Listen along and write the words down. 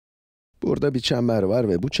Burada bir çember var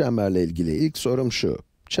ve bu çemberle ilgili ilk sorum şu.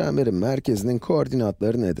 Çemberin merkezinin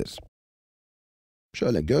koordinatları nedir?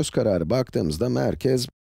 Şöyle göz kararı baktığımızda merkez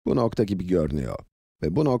bu nokta gibi görünüyor.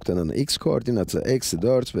 Ve bu noktanın x koordinatı eksi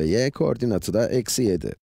 4 ve y koordinatı da eksi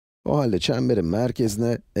 7. O halde çemberin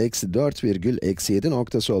merkezine eksi 4 virgül eksi 7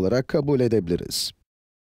 noktası olarak kabul edebiliriz.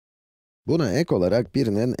 Buna ek olarak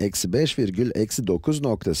birinin eksi 5 virgül eksi 9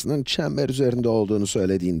 noktasının çember üzerinde olduğunu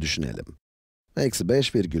söylediğini düşünelim. Eksi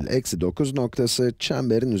 5 virgül eksi 9 noktası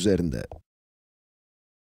çemberin üzerinde.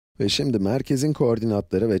 Ve şimdi merkezin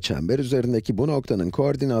koordinatları ve çember üzerindeki bu noktanın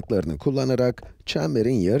koordinatlarını kullanarak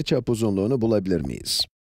çemberin yarıçap uzunluğunu bulabilir miyiz?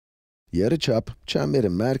 Yarıçap,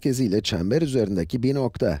 çemberin merkezi ile çember üzerindeki bir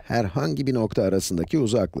nokta, herhangi bir nokta arasındaki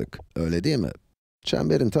uzaklık, öyle değil mi?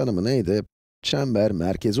 Çemberin tanımı neydi? Çember,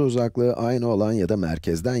 merkezi uzaklığı aynı olan ya da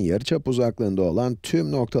merkezden yarıçap uzaklığında olan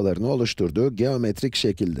tüm noktaların oluşturduğu geometrik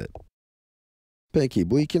şekildi.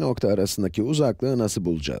 Peki, bu iki nokta arasındaki uzaklığı nasıl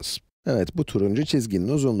bulacağız? Evet, bu turuncu çizginin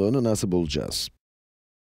uzunluğunu nasıl bulacağız?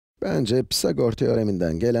 Bence Pisagor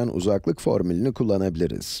teoreminden gelen uzaklık formülünü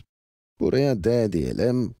kullanabiliriz. Buraya d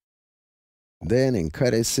diyelim. D'nin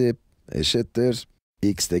karesi eşittir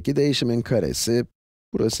x'teki değişimin karesi.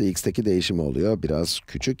 Burası x'teki değişim oluyor. Biraz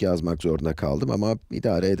küçük yazmak zorunda kaldım ama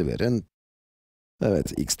idare ediverin.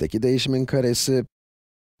 Evet, x'teki değişimin karesi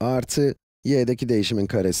artı y'deki değişimin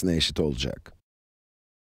karesine eşit olacak.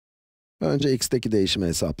 Önce x'teki değişimi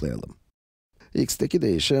hesaplayalım. X'teki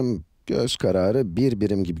değişim, göz kararı bir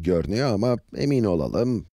birim gibi görünüyor ama emin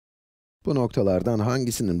olalım. Bu noktalardan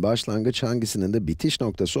hangisinin başlangıç, hangisinin de bitiş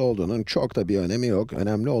noktası olduğunun çok da bir önemi yok.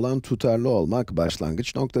 Önemli olan tutarlı olmak,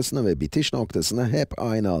 başlangıç noktasını ve bitiş noktasını hep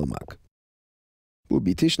aynı almak. Bu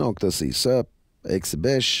bitiş noktası ise eksi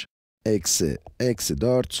 5, eksi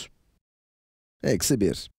 4, eksi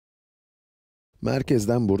 1.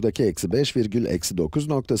 Merkezden buradaki eksi 5 virgül eksi 9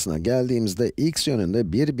 noktasına geldiğimizde x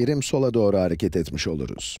yönünde bir birim sola doğru hareket etmiş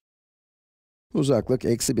oluruz. Uzaklık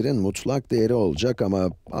eksi 1'in mutlak değeri olacak ama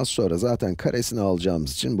az sonra zaten karesini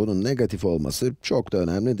alacağımız için bunun negatif olması çok da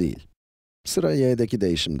önemli değil. Sıra y'deki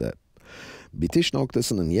değişimde. Bitiş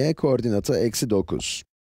noktasının y koordinatı eksi 9.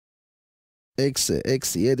 Eksi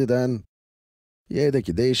 7'den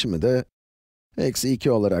y'deki değişimi de eksi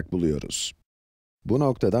 2 olarak buluyoruz. Bu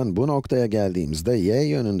noktadan bu noktaya geldiğimizde y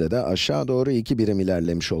yönünde de aşağı doğru 2 birim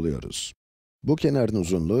ilerlemiş oluyoruz. Bu kenarın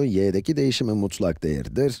uzunluğu y'deki değişimin mutlak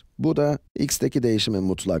değeridir. Bu da x'teki değişimin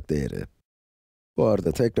mutlak değeri. Bu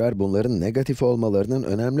arada tekrar bunların negatif olmalarının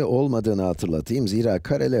önemli olmadığını hatırlatayım. Zira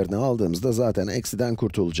karelerini aldığımızda zaten eksiden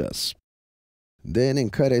kurtulacağız. D'nin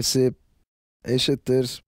karesi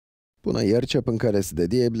eşittir. Buna yarıçapın karesi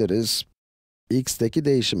de diyebiliriz. X'teki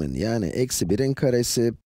değişimin yani eksi 1'in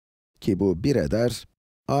karesi ki bu 1 eder,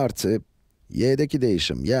 artı y'deki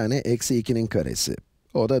değişim yani eksi 2'nin karesi.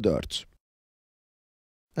 O da 4.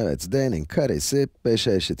 Evet, d'nin karesi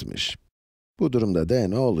 5'e eşitmiş. Bu durumda d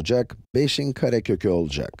ne olacak? 5'in karekökü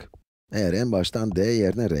olacak. Eğer en baştan d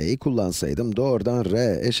yerine r'yi kullansaydım, doğrudan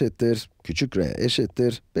r eşittir, küçük r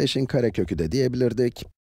eşittir, 5'in karekökü de diyebilirdik.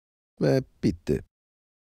 Ve bitti.